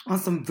on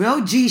some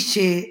real G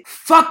shit.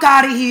 Fuck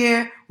out of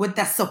here with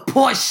that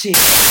support shit.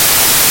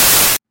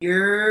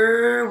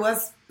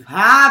 What's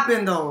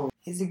poppin' though?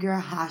 It's your girl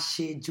Hot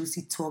Shit,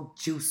 Juicy Talk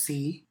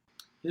Juicy.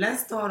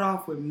 Let's start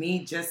off with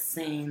me just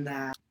saying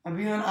that I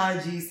be on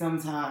IG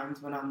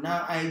sometimes. When I'm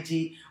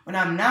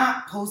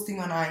not posting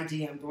on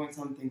IG, I'm doing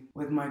something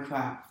with my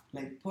craft.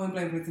 Like point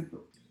blank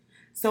principle.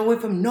 So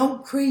if I'm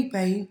not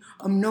creeping,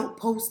 I'm not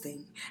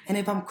posting. And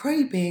if I'm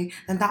creeping,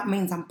 then that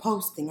means I'm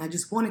posting. I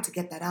just wanted to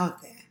get that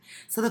out there.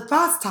 So the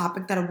first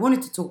topic that I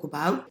wanted to talk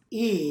about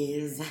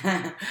is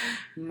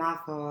my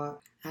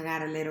fault. I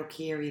got a little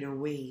carried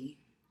away.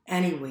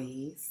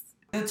 Anyways,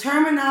 the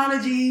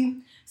terminology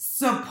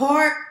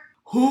support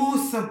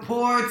who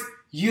supports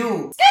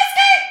you.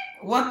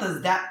 What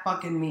does that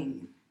fucking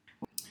mean?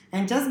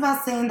 And just by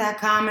saying that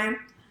comment,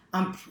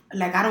 I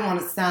don't want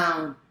to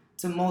sound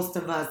to most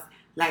of us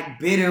like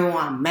bitter or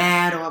I'm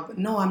mad or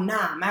no, I'm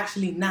not. I'm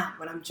actually not.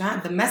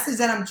 The message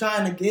that I'm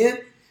trying to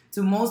give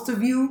to most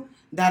of you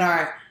that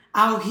are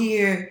out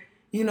here,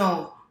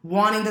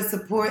 wanting the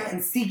support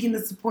and seeking the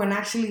support and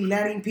actually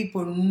letting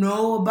people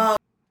know about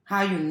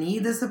how you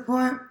need the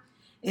support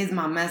is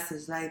my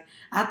message. Like,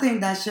 I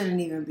think that shouldn't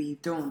even be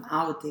thrown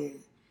out there.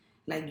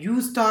 Like,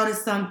 you started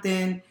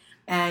something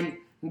and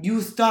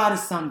you started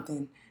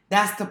something.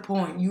 That's the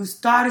point. You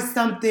started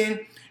something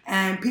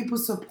and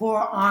people's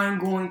support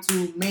aren't going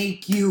to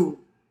make you.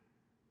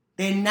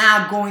 They're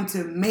not going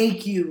to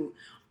make you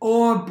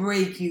or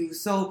break you.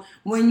 So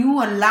when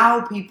you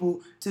allow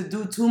people to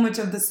do too much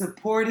of the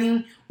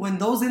supporting, when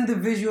those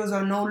individuals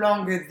are no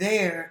longer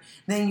there,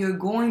 then you're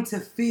going to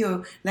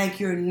feel like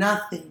you're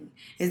nothing,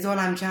 is what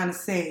I'm trying to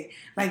say.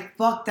 Like,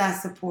 fuck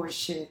that support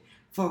shit.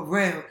 For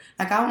real.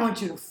 Like, I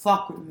want you to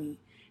fuck with me.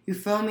 You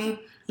feel me?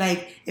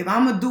 Like, if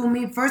I'm going to do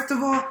me, first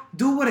of all,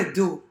 do what it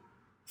do.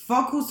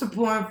 Fuck who's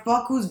supporting,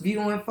 fuck who's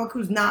viewing, fuck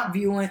who's not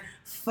viewing,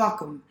 fuck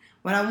them.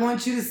 What I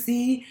want you to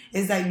see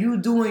is that you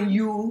doing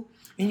you,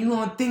 and you're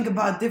going to think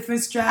about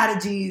different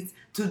strategies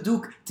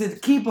to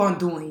keep on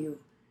doing you.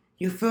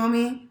 You feel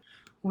me?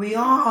 We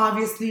all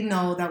obviously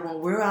know that when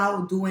we're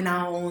out doing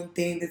our own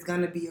thing, there's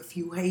going to be a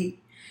few hate.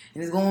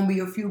 And there's going to be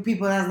a few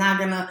people that's not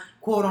going to,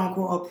 quote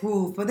unquote,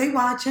 approve. But they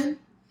watching.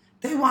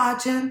 They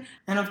watching.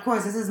 And of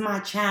course, this is my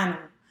channel.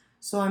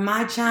 So in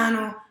my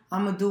channel,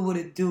 I'm going to do what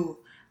it do.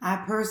 I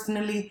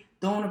personally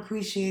don't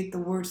appreciate the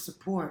word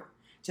support.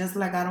 Just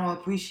like I don't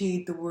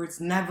appreciate the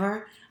words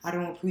never. I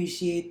don't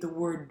appreciate the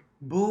word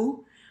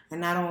boo.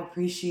 And I don't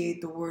appreciate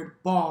the word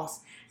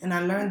boss. And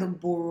I learned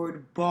the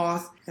word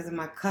boss because of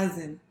my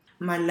cousin.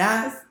 My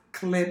last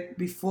clip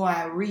before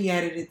I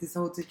re-edited this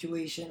whole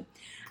situation,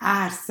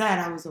 I had said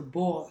I was a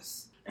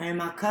boss. And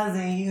my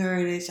cousin, he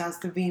heard it, shouts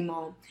to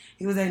Vimo.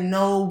 He was like,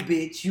 no,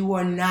 bitch, you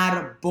are not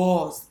a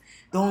boss.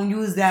 Don't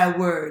use that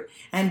word.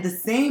 And the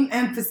same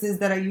emphasis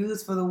that I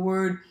use for the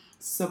word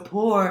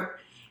support,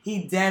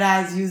 he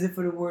dead-eyes use it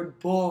for the word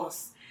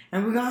boss.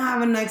 And we're going to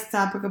have a next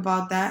topic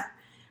about that.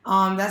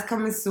 That's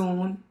coming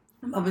soon.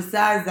 But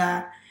besides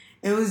that,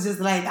 it was just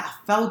like I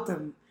felt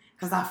him.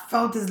 Because I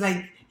felt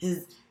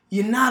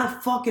you're not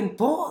a fucking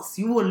boss.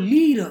 You a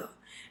leader.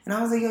 And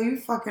I was like, yo, you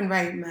fucking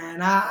right,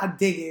 man. I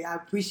dig it. I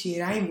appreciate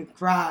it. I ain't even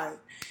cried.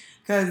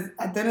 Because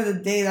at the end of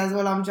the day, that's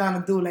what I'm trying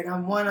to do. Like,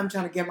 I'm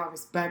trying to get my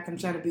respect. I'm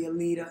trying to be a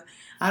leader.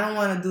 I don't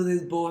want to do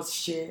this boss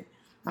shit.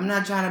 I'm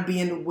not trying to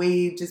be in the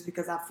wave just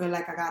because I feel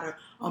like I got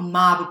a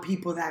mob of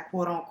people that,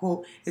 quote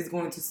unquote, is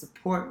going to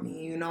support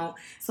me,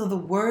 So the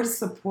word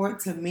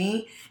support to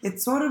me,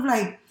 it's sort of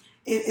like,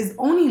 it's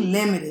only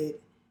limited.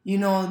 You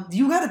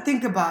got to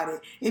think about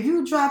it. If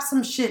you drop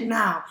some shit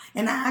now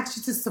and I ask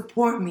you to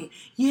support me,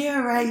 yeah,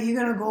 right, you're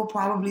going to go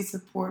probably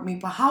support me.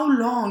 But how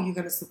long are you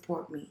going to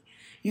support me?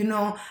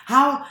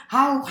 How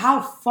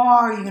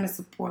far are you going to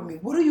support me?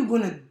 What are you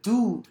going to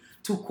do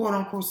to quote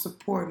unquote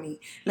support me?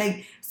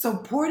 Like,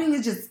 supporting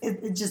is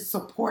just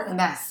support and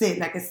that's it.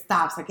 Like, it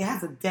stops. Like, it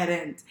has a dead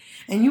end.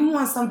 And you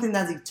want something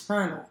that's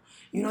eternal.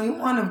 You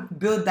want to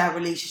build that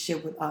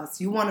relationship with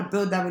us. You want to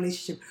build that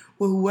relationship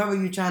with whoever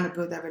you're trying to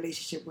build that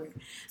relationship with.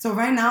 So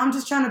right now, I'm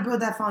just trying to build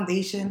that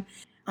foundation.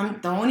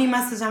 The only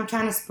message I'm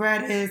trying to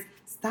spread is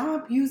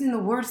stop using the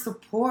word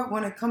support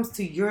when it comes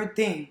to your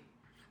thing.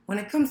 When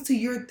it comes to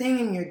your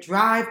thing and your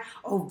drive,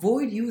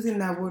 avoid using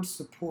that word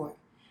support.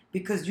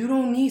 Because you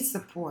don't need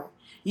support.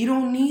 You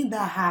don't need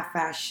that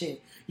half-ass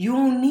shit. You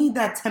don't need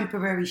that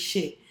temporary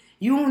shit.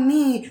 You don't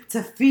need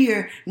to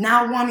fear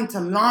now wanting to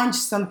launch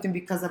something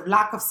because of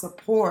lack of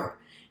support.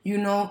 You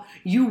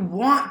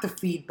want the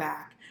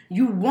feedback.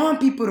 You want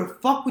people to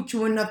fuck with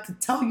you enough to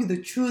tell you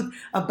the truth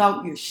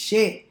about your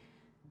shit.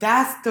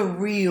 That's the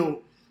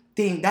real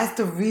thing. That's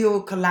the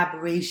real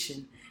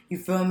collaboration. You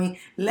feel me?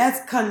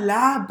 Let's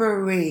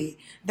collaborate.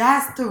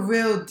 That's the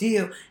real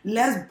deal.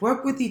 Let's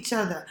work with each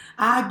other.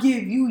 I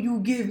give you, you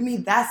give me.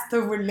 That's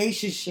the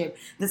relationship.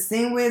 The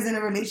same way as in a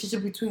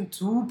relationship between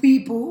two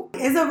people.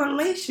 It's a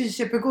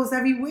relationship. It goes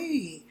every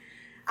way.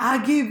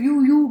 I give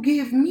you, you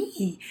give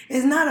me.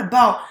 It's not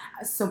about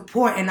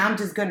support and I'm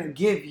just going to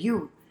give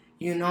you,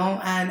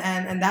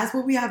 And that's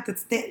what we have to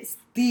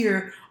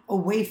steer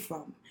away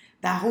from.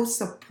 That whole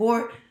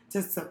support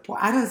to support.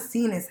 I done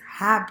seen this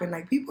happen.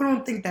 Like, people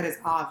don't think that it's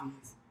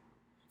obvious.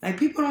 Like,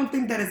 people don't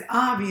think that it's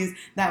obvious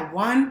that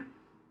one,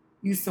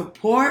 you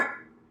support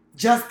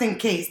just in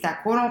case.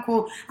 That quote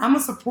unquote, I'm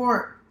going to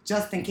support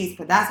just in case,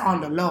 but that's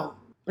on the low.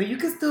 But you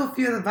can still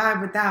feel the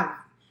vibe with that one.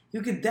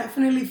 You could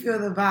definitely feel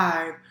the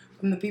vibe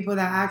from the people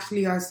that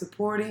actually are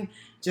supporting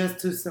just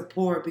to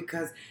support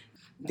because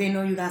they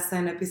know you got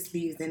something up your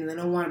sleeves and they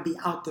don't want to be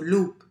out the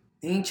loop.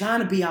 They ain't trying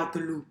to be out the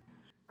loop.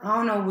 I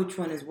don't know which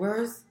one is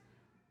worse,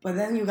 but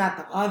then you got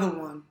the other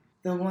one.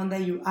 The one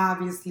that you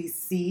obviously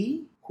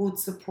see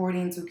who's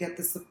supporting to get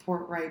the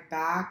support right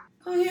back.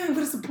 Oh yeah, I'm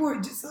gonna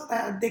support just so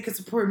that they can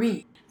support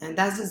me. And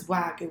that's just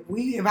whack.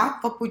 If I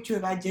fuck with you,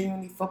 if I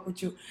genuinely fuck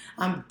with you,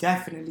 I'm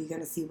definitely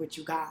gonna see what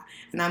you got.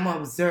 And I'm gonna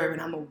observe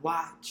and I'm gonna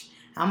watch.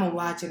 I'm gonna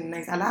watch it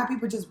next. A lot of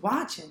people just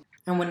watching.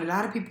 And when a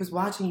lot of people's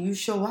watching, you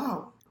show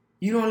out.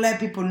 You don't let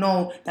people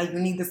know that you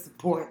need the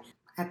support.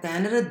 At the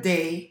end of the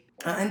day,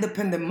 an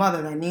independent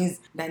mother that needs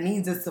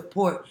the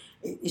support,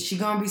 is she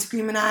gonna be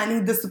screaming, I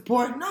need the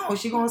support? No,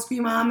 she gonna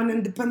scream, I'm an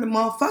independent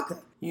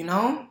motherfucker, you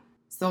know?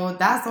 So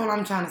that's all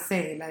I'm trying to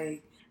say.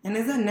 Like, and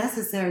is it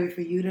necessary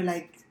for you to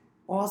like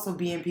also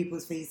be in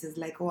people's faces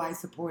like, oh, I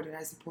support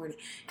it.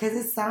 Because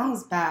it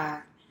sounds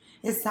bad.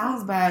 It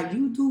sounds bad.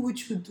 You do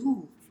what you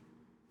do.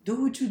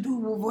 Do what you do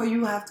with what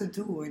you have to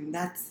do, and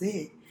that's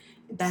it.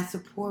 That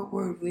support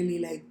word really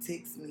like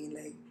ticks me.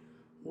 Like,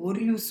 what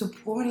are you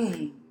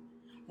supporting?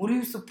 What are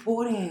you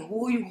supporting?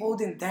 Who are you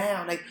holding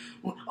down? Like,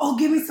 oh,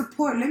 give me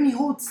support. Let me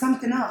hold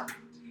something up.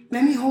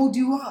 Let me hold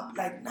you up.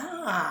 Like,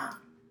 nah,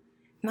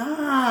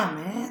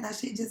 man. That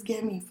shit just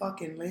get me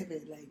fucking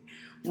livid. Like,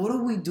 what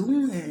are we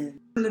doing?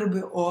 A little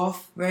bit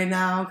off right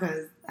now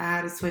because I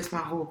had to switch my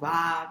whole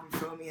vibe. You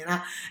feel me?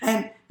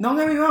 And don't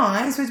get me wrong,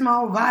 I didn't switch my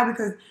whole vibe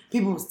because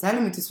people was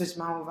telling me to switch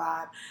my whole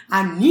vibe.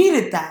 I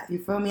needed that. You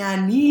feel me?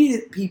 I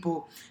needed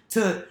people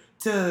to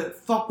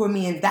fuck with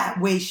me in that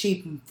way,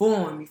 shape, and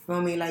form. You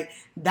feel me? Like,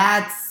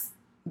 that's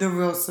the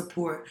real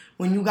support.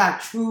 When you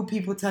got true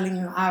people telling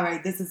you, all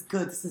right, this is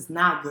good, this is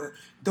not good.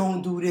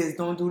 Don't do this,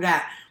 don't do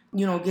that.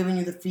 You know, giving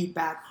you the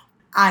feedback.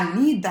 I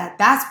need that.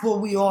 That's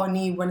what we all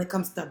need when it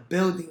comes to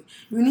building.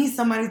 You need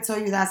somebody to tell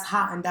you that's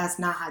hot and that's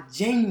not hot,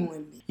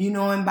 genuinely. You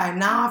know, and by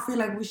now I feel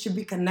like we should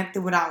be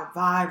connected with our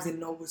vibes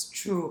and know what's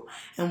true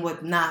and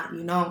what not,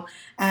 you know.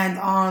 And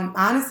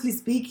honestly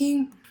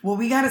speaking, well,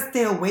 we got to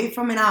stay away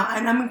from it now.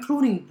 And I'm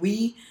including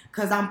we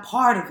because I'm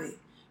part of it.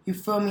 You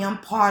feel me? I'm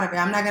part of it.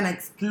 I'm not going to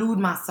exclude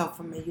myself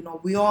from it. You know,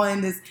 we all in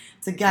this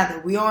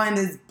together. We all in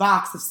this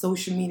box of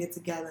social media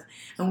together.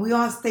 And we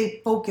all stay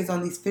focused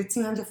on these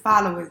 1,500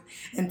 followers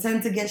and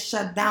tend to get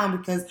shut down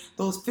because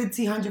those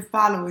 1,500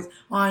 followers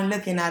aren't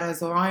looking at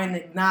us or aren't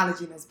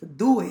acknowledging us. But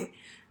do it.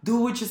 Do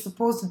what you're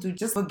supposed to do.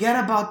 Just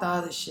forget about the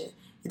other shit.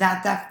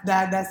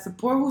 That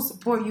support will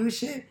support you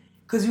shit.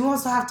 Because you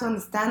also have to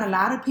understand a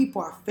lot of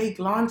people are fake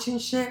launching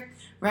shit.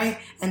 Right?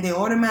 And they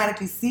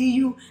automatically see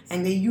you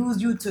and they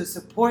use you to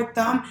support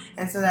them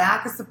and so that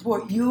I can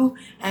support you.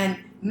 And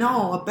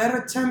no, a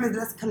better term is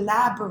let's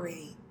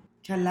collaborate.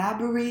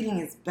 Collaborating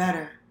is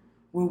better.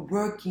 We're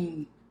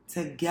working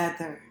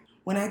together.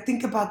 When I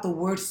think about the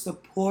word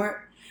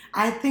support,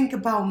 I think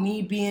about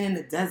me being in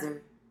the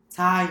desert,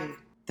 tired,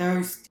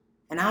 thirsty,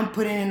 and I'm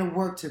putting in the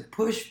work to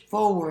push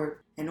forward.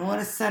 And all of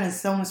a sudden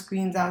someone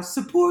screams out,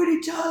 support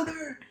each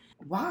other.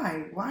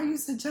 Why? Why you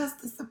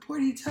suggest to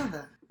support each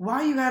other?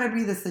 Why you gotta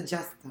be the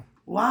suggester?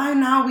 Why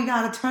now we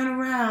gotta turn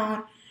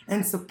around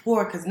and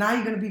support? Because now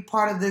you're gonna be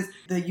part of this,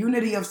 the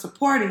unity of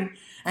supporting,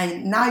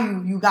 and now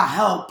you got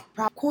help.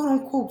 Quote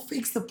unquote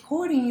fake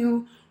supporting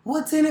you.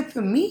 What's in it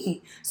for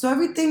me? So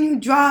everything you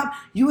drop,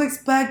 you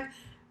expect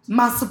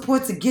my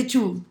support to get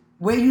you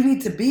where you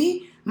need to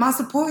be? My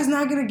support is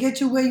not gonna get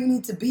you where you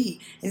need to be.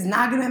 It's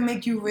not gonna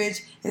make you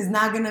rich. It's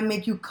not gonna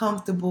make you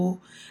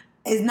comfortable.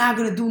 It's not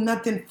going to do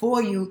nothing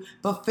for you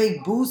but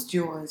fake boost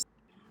yours.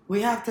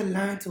 We have to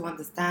learn to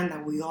understand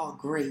that we all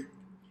great.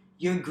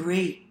 You're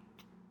great.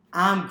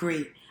 I'm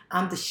great.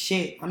 I'm the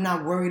shit. I'm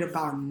not worried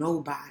about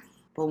nobody.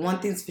 But one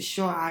thing's for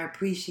sure, I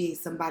appreciate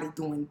somebody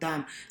doing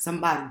them,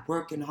 somebody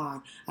working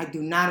hard. I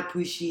do not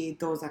appreciate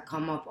those that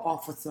come up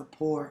off of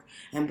support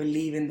and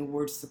believe in the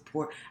word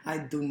support. I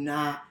do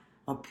not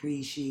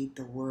appreciate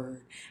the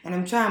word. And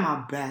I'm trying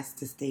my best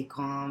to stay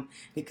calm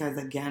because,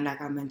 again, like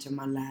I mentioned in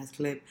my last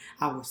clip,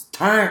 I was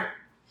turned.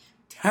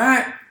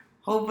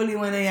 Hopefully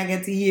one day I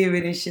get to hear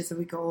it and shit so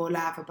we can all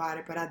laugh about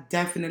it. But I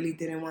definitely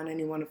didn't want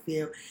anyone to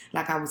feel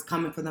like I was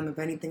coming for them. If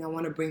anything, I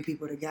want to bring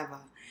people together.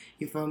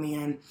 You feel me?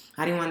 And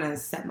I didn't want to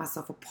set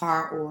myself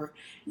apart or,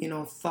 you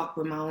know, fuck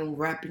with my own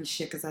rep and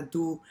shit because I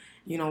do,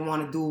 you know,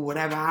 want to do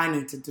whatever I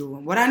need to do.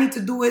 And what I need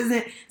to do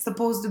isn't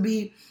supposed to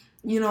be,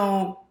 you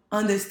know,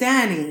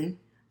 understanding.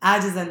 I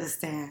just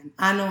understand.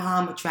 I know how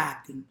I'm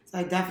attracting. So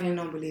I definitely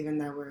don't believe in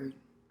that word.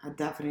 I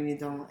definitely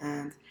don't.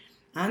 And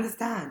I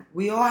understand.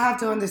 We all have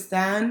to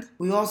understand.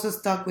 We also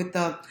stuck with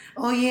the,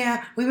 oh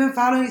yeah, we've been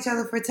following each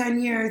other for 10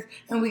 years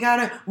and we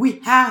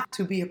have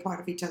to be a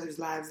part of each other's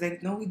lives.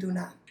 Like, no, we do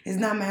not. It's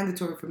not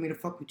mandatory for me to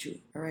fuck with you,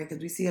 all right?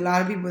 Because we see a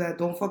lot of people that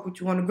don't fuck with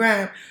you on the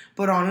gram,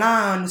 but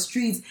online, on the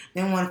streets,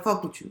 they want to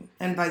fuck with you,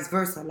 and vice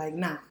versa. Like,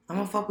 nah, I'm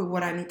going to fuck with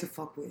what I need to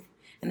fuck with.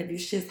 And if your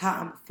shit's hot,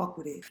 I'm going to fuck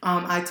with it.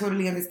 I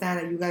totally understand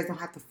that you guys don't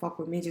have to fuck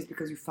with me just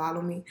because you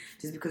follow me,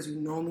 just because you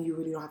know me. You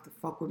really don't have to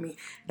fuck with me.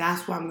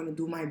 That's why I'm going to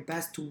do my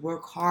best to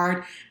work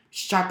hard,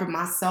 sharpen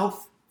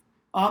myself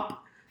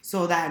up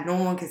so that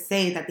no one can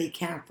say that they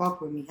can't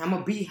fuck with me. I'm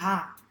going to be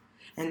hot.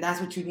 And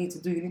that's what you need to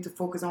do. You need to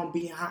focus on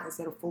being hot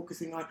instead of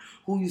focusing on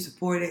who you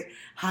supported,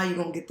 how you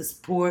going to get the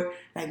support.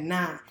 Like,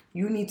 nah,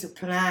 you need to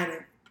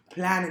plan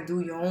and do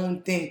your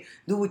own thing.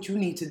 Do what you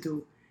need to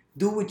do.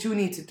 Do what you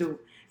need to do.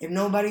 If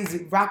nobody's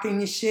rocking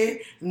your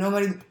shit,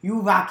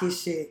 you rock your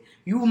shit.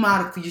 You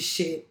model for your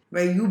shit,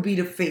 right? You be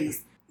the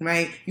face,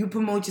 right? You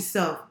promote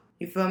yourself.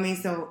 You feel me?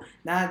 So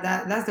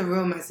that's the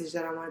real message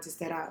that I wanted to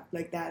set out.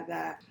 Like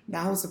that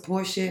whole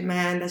support shit,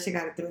 man, that shit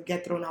got to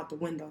get thrown out the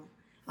window.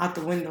 Out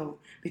the window.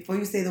 Before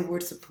you say the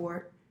word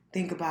support,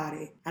 think about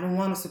it. I don't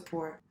want to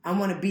support. I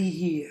want to be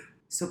here.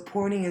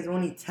 Supporting is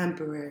only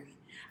temporary.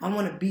 I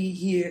want to be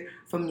here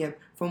from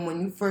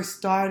when you first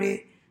started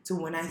to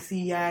when I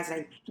see you guys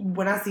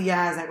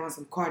like on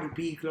some Cardi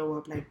B glow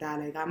up like that.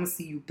 Like, I'm gonna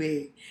see you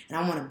big and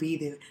I want to be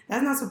there.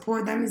 That's not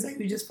support. That means that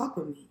you just fuck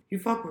with me. You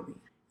fuck with me.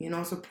 You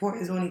know, support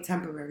is only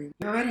temporary.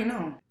 You already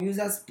know. Use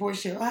that support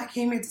shit. Oh, I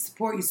came here to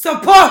support you.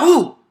 Support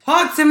who?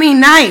 Talk to me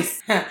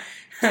nice.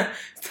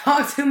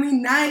 Talk to me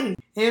nice.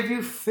 If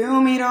you feel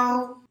me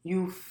though,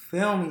 you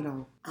feel me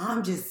though.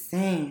 I'm just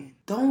saying,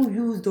 don't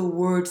use the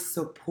word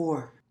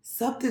support.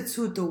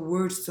 Substitute the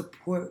word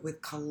support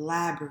with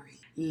collaborate.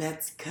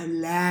 Let's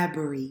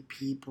collaborate,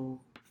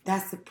 people.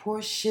 That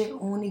support shit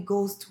only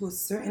goes to a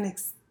certain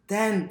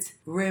extent.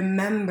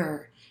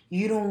 Remember,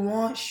 you don't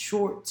want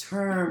short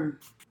term.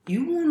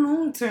 You want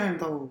long term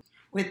though.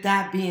 With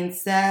that being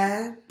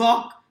said,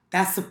 fuck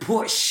that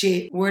support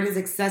shit. Word is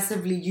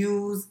excessively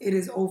used. It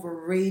is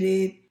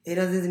overrated. It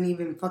doesn't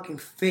even fucking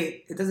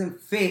fit. It doesn't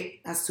fit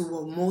as to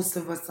what most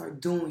of us are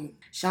doing.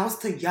 Shouts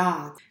to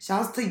y'all.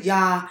 Shouts to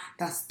y'all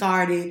that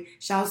started.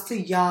 Shouts to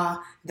y'all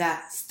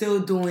that still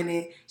doing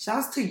it.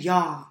 Shouts to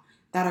y'all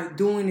that are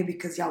doing it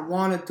because y'all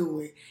want to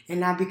do it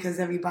and not because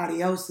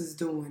everybody else is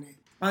doing it.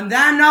 On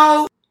that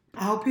note,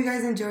 I hope you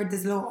guys enjoyed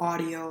this little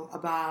audio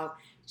about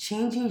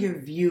changing your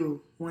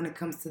view when it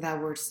comes to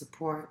that word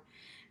support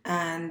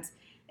and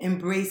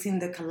embracing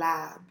the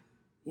collab.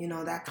 You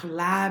know, that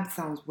collab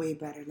sounds way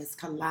better. Let's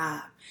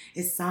collab.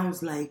 It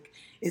sounds like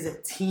it's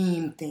a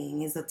team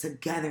thing. It's a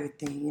together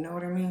thing. You know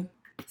what I mean?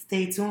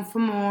 Stay tuned for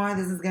more.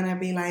 This is going to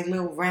be like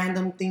little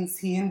random things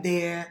here and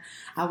there.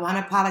 I want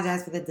to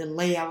apologize for the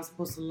delay. I was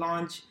supposed to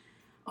launch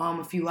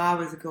a few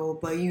hours ago.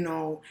 But, you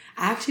know,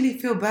 I actually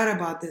feel better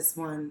about this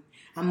one.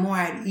 I'm more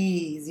at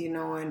ease, you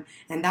know, and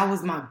that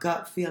was my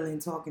gut feeling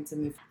talking to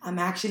me. I'm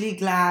actually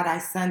glad I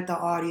sent the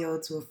audio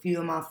to a few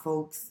of my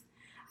folks.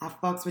 I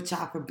fucks with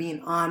y'all for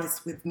being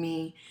honest with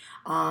me.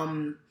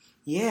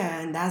 Yeah,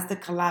 and that's the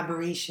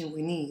collaboration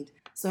we need.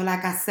 So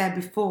like I said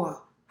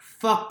before,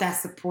 fuck that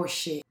support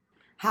shit.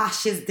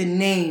 Hash is the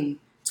name.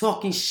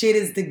 Talking shit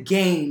is the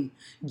game.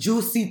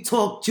 Juicy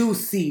talk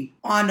juicy.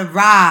 On the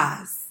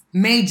rise.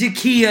 Major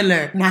key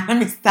alert. Now let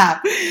me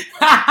stop.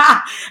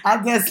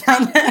 I just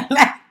sounded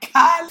like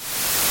God.